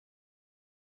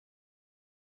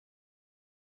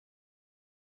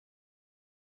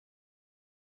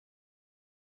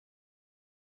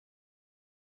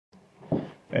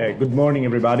Good morning,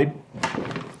 everybody.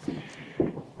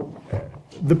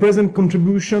 The present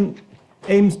contribution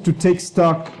aims to take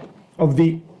stock of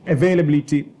the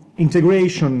availability,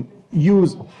 integration,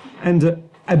 use, and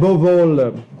above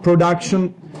all,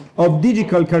 production of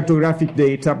digital cartographic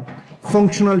data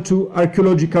functional to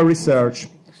archaeological research,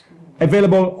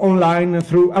 available online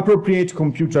through appropriate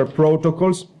computer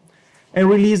protocols, and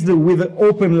released with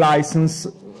open license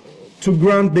to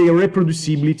grant their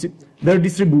reproducibility, their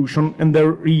distribution, and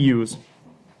their reuse.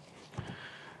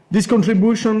 This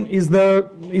contribution is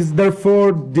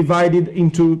therefore divided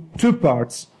into two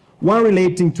parts, one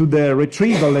relating to the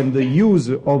retrieval and the use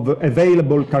of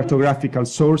available cartographical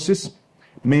sources,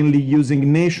 mainly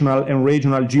using national and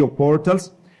regional geoportals,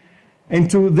 and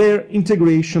to their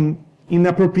integration in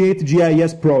appropriate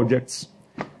GIS projects,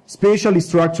 specially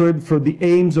structured for the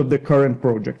aims of the current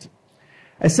project.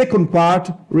 A second part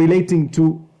relating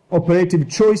to operative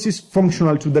choices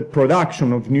functional to the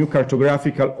production of new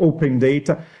cartographical open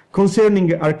data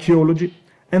concerning archaeology,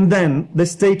 and then the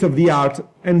state-of-the-art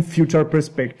and future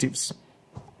perspectives.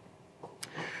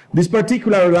 This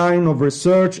particular line of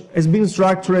research has been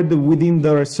structured within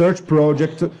the research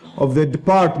project of the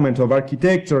Department of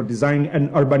Architecture, Design and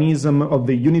Urbanism of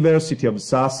the University of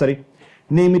Sassari,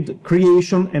 named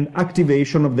Creation and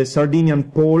Activation of the Sardinian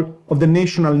Pole of the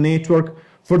National Network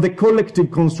for the Collective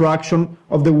Construction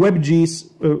of the WebGIS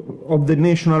of the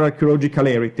National Archaeological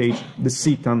Heritage, the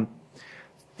SITAN,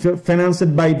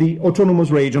 financed by the Autonomous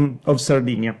Region of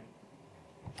Sardinia.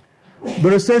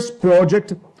 The research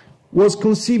project was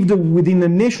conceived within a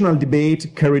national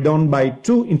debate carried on by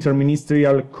two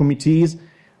interministerial committees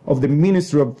of the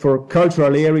Ministry for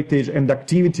Cultural Heritage and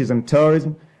Activities and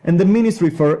Tourism and the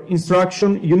Ministry for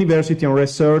Instruction, University and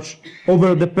Research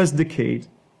over the past decade.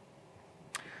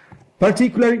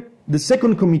 Particularly, the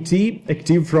second committee,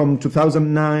 active from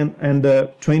 2009 and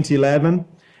 2011,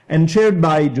 and chaired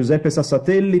by Giuseppe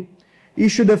Sassatelli,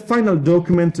 issued a final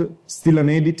document, still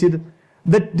unedited,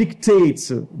 that dictates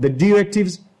the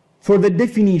directives for the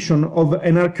definition of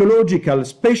an archaeological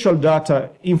spatial data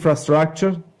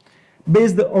infrastructure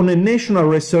based on a national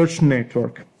research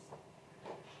network.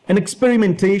 An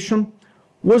experimentation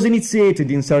was initiated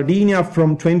in Sardinia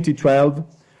from 2012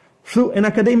 through an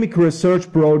academic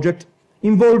research project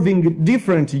involving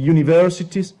different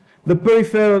universities, the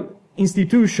peripheral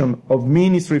institution of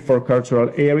Ministry for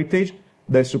Cultural Heritage,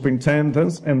 the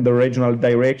superintendents and the regional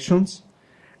directions,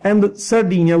 and the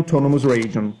Sardinia Autonomous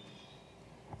Region.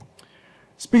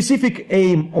 Specific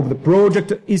aim of the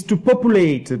project is to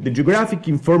populate the geographic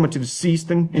information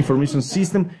system,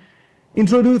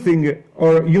 introducing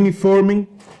or uniforming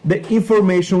the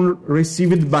information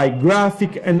received by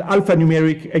graphic and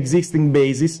alphanumeric existing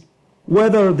bases,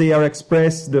 whether they are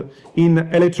expressed in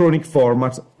electronic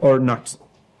format or not.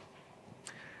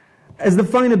 As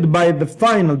defined by the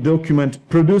final document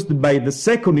produced by the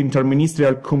second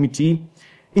interministerial committee,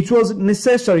 it was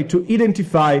necessary to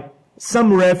identify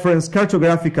some reference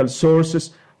cartographical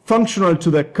sources functional to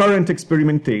the current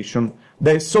experimentation,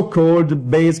 the so-called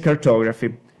base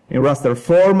cartography, in raster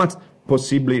format,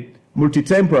 possibly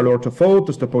multitemporal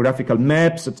orthophotos, topographical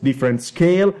maps at different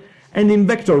scale, and in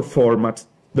vector format,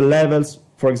 the levels,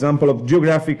 for example, of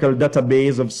geographical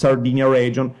database of Sardinia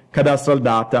region, cadastral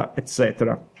data,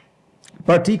 etc.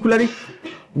 Particularly,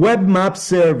 Web Map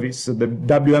Service, the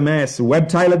WMS, Web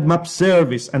Tiled Map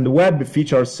Service, and the Web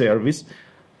Feature Service.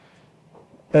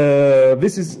 They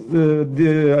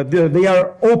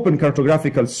are open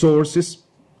cartographical sources,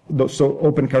 so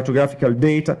open cartographical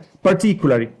data.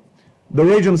 Particularly, the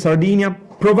region Sardinia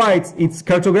provides its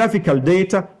cartographical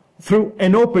data through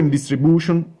an open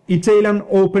distribution, Italian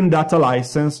Open Data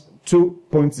License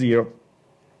 2.0.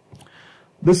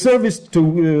 The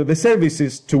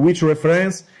services to which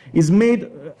reference is made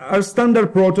are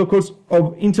standard protocols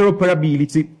of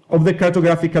interoperability of the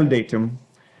cartographical datum,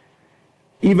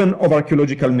 even of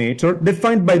archaeological nature,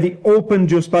 defined by the Open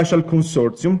Geospatial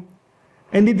Consortium,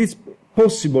 and it is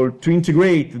possible to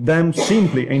integrate them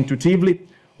simply and intuitively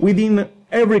within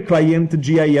every client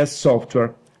GIS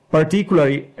software.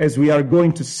 Particularly, as we are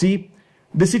going to see,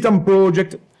 the SITAN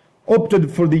project opted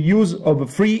for the use of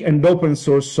free and open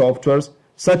source softwares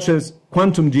such as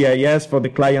Quantum GIS for the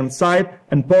client side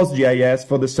and PostGIS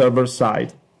for the server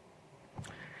side.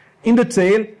 In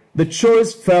detail, the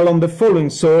choice fell on the following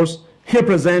source, here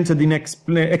presented in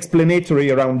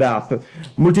explanatory roundup: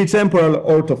 multitemporal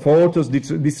orthophotos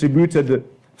distributed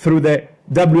through the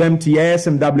WMTS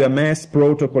and WMS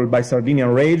protocol by Sardinian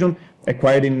region,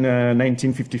 acquired in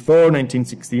 1954,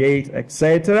 1968,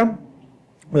 etc.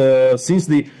 Since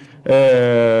the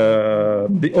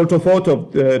orthophoto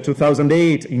of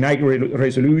 2008 in high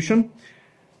resolution,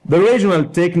 the regional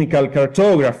technical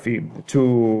cartography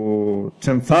to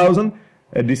 10,000,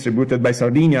 distributed by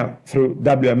Sardinia through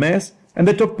WMS, and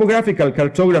the topographical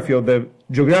cartography of the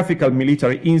Geographical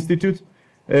Military Institute,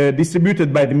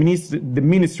 distributed by the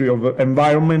Ministry of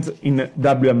Environment in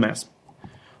WMS.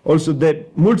 Also, the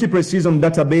multi-precision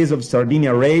database of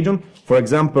Sardinia region, for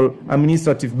example,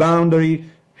 administrative boundary,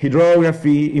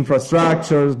 hydrography,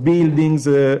 infrastructures, buildings,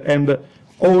 and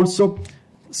also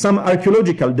some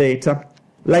archaeological data,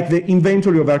 like the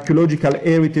Inventory of Archaeological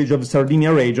Heritage of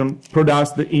Sardinia region,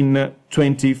 produced in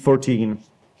 2014.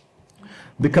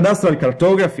 The cadastral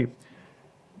cartography,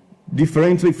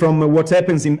 differently from what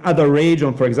happens in other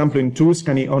regions, for example in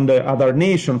Tuscany, on the other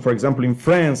nation, for example in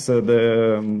France,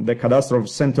 the cadastre of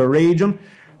Central region,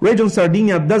 Region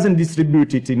Sardinia doesn't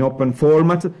distribute it in open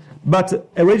format, but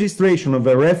a registration of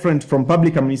a referent from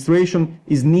public administration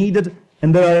is needed,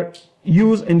 and there are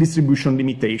use and distribution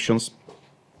limitations.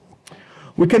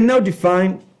 We can now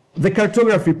define the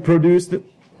cartography produced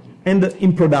and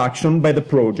in production by the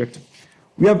project.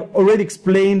 We have already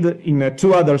explained in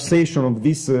two other sessions of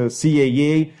this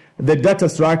CAA the data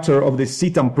structure of the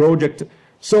SITAN project,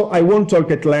 so I won't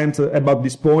talk at length about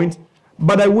this point,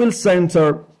 but I will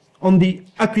center on the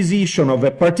acquisition of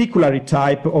a particular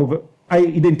type of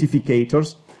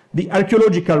identifiers, the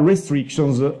archaeological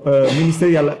restrictions,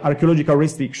 ministerial archaeological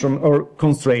restriction or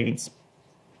constraints.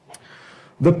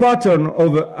 The pattern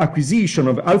of acquisition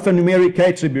of alphanumeric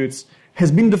attributes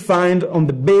has been defined on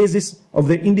the basis of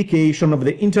the indication of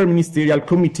the interministerial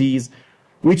committees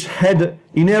which had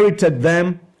inherited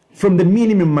them from the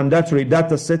minimum mandatory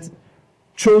dataset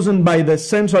chosen by the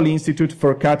Central Institute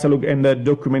for Catalogue and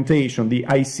Documentation, the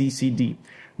ICCD,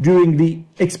 during the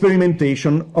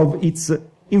experimentation of its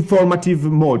informative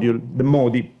module, the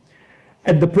MODI.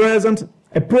 At the present,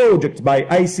 a project by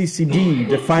ICCD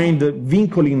defined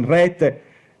Vincoli in Rete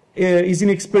is in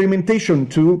experimentation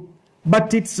too,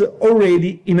 but it's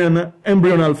already in an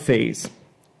embryonal phase.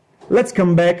 Let's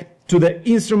come back to the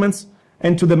instruments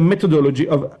and to the methodology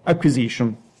of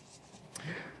acquisition.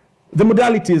 The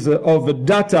modalities of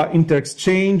data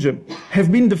interexchange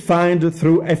have been defined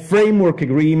through a framework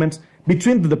agreement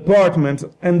between the department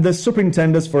and the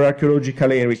Superintendents for Archaeological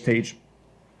Heritage.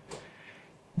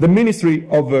 The Ministry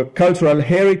of Cultural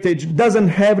Heritage doesn't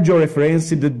have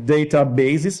georeferenced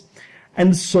databases,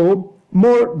 and so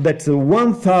more than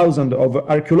 1,000 of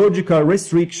archaeological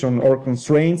restrictions or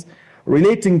constraints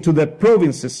relating to the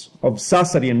provinces of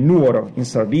Sassari and Nuoro in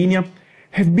Sardinia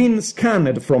have been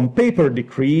scanned from paper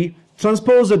decree,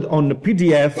 transposed on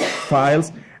PDF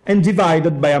files, and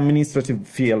divided by administrative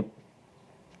field.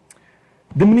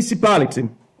 The municipality,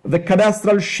 the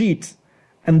cadastral sheet,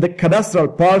 and the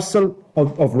cadastral parcel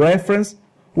of reference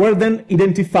were then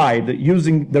identified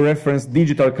using the reference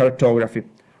digital cartography,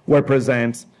 where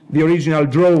present the original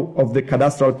draw of the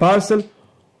cadastral parcel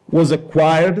was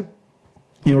acquired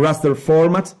in raster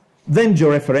format, then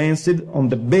georeferenced on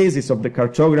the basis of the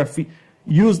cartography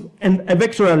used, and a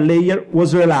vectorial layer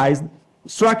was realized,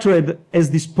 structured as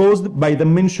disposed by the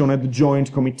mentioned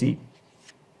joint committee.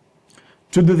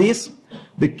 To do this,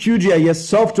 the QGIS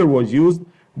software was used,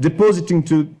 depositing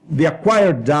to the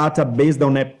acquired data based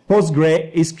on a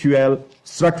PostgreSQL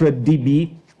structured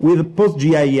DB with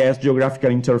PostGIS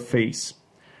geographical interface.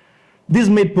 This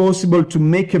made possible to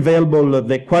make available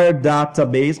the acquired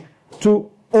database to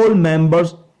all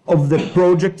members of the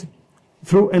project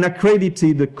through an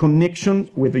accredited connection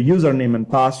with a username and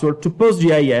password to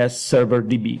PostGIS server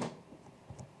DB.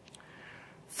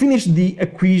 Finished the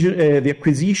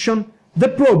acquisition, the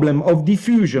problem of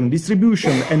diffusion,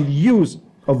 distribution, and use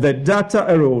of the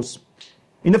data arose.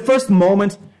 In the first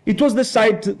moment, it was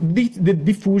decided the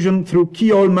diffusion through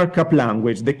keyhole markup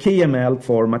language, the KML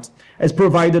format, as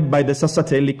provided by the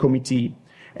Sassatelli Committee,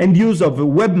 and use of a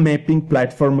web mapping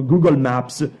platform Google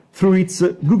Maps through its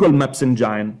Google Maps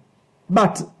engine.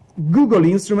 But Google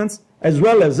Instruments, as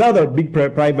well as other big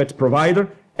private providers,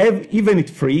 even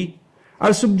if free,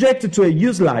 are subjected to a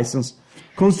use license,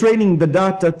 constraining the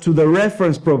data to the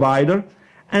reference provider,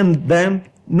 and then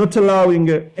not allowing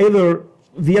either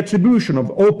the attribution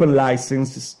of open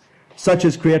licenses, such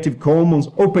as Creative Commons,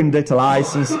 Open Data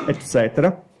License,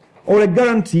 etc., or a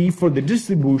guarantee for the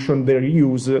distribution, the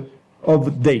reuse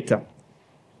of data.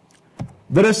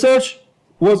 The research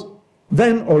was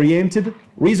then oriented,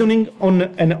 reasoning on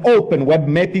an open web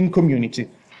mapping community,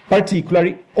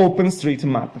 particularly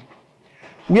OpenStreetMap.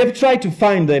 We have tried to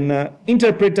find an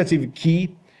interpretative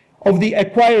key of the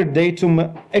acquired datum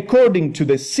according to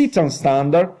the SITAN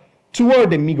standard toward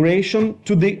the migration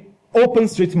to the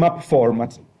OpenStreetMap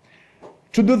format.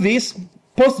 To do this,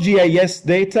 PostGIS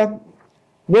data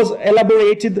was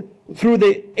elaborated through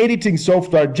the editing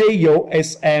software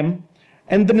JOSM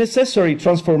and the necessary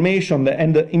transformation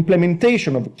and the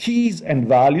implementation of keys and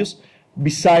values,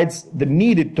 besides the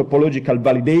needed topological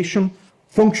validation,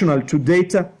 functional to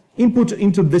data input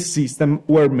into the system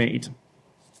were made.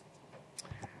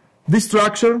 This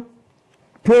structure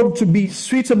proved to be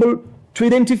suitable to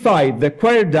identify the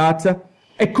acquired data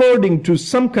according to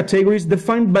some categories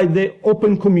defined by the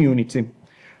open community.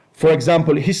 For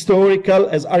example, historical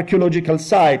as archaeological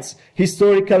sites,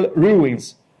 historical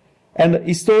ruins, and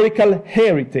historical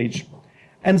heritage,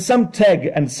 and some tag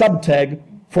and sub-tag,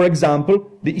 for example,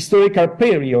 the historical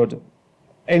period,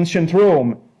 ancient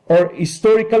Rome, or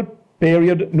historical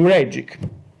period Nurragic,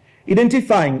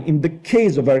 identifying, in the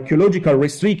case of archaeological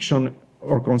restriction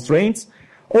or constraints,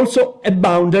 also a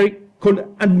boundary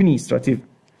called administrative,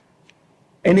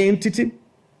 an entity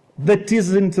that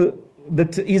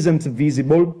isn't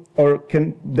visible or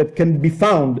that can be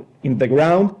found in the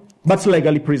ground but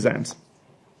legally present.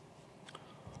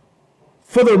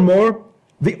 Furthermore,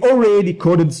 the already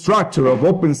coded structure of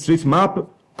OpenStreetMap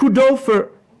could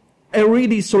offer a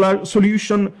ready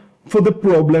solution for the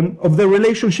problem of the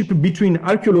relationship between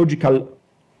archaeological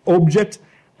objects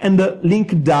and the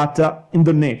linked data in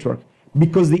the network,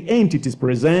 because the entities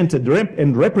presented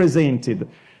and represented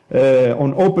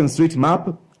on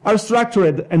OpenStreetMap are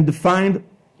structured and defined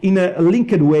in a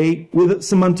linked way with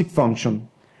semantic function,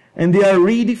 and they are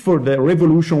ready for the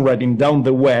revolution riding down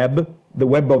the web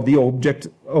of the object,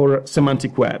 or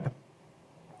semantic web.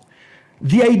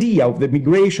 The idea of the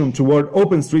migration toward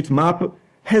OpenStreetMap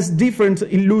has different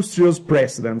illustrious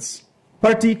precedents.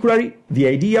 Particularly, the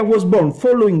idea was born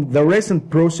following the recent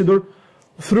procedure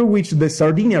through which the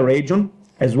Sardinia region,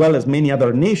 as well as many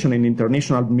other national and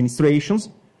international administrations,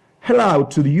 allowed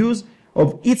to the use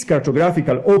of its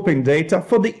cartographical open data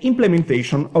for the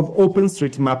implementation of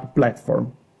OpenStreetMap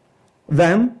platform.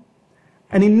 Then,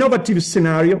 an innovative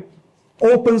scenario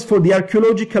opens for the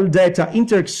archaeological data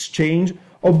interexchange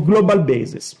of global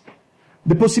basis,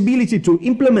 the possibility to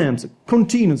implement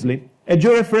continuously a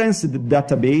georeferenced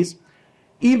database,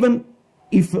 even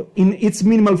if in its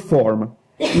minimal form,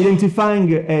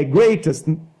 identifying a greatest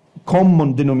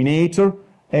common denominator,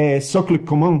 a socle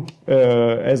commun,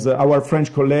 as our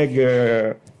French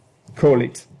colleague call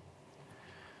it.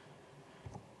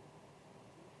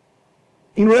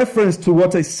 In reference to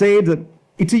what I said,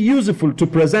 it is useful to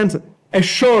present a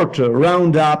short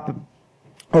roundup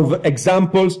of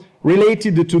examples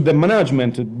related to the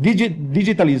management,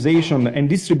 digitalization and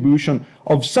distribution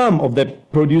of some of the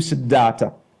produced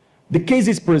data. The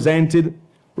cases presented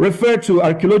refer to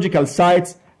archaeological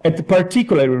sites at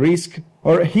particular risk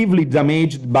or heavily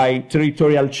damaged by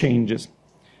territorial changes.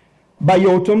 By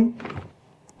autumn,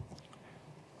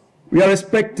 we are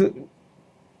expected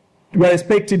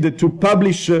to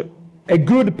publish a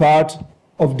good part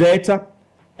of data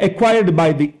acquired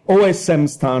by the OSM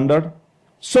standard,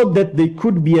 so that they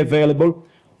could be available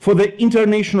for the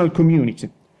international community,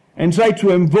 and try to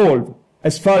involve,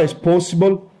 as far as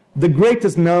possible, the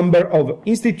greatest number of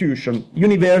institutions,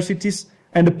 universities,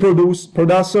 and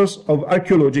producers of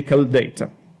archaeological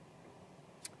data.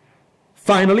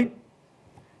 Finally,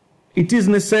 it is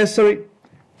necessary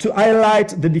to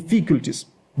highlight the difficulties,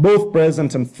 both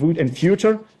present and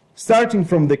future, starting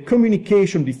from the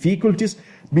communication difficulties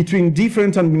between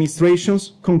different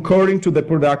administrations concurring to the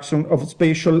production of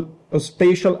spatial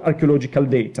archaeological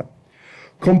data,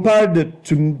 compared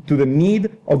to the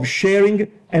need of sharing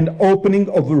and opening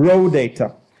of raw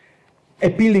data,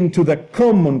 appealing to the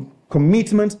common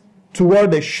commitment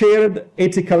toward a shared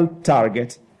ethical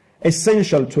target,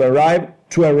 essential to arrive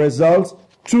to a result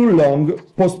too long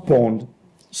postponed.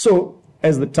 So,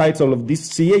 as the title of this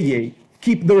CAA,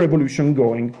 keep the revolution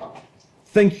going.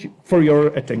 Thank you for your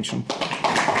attention.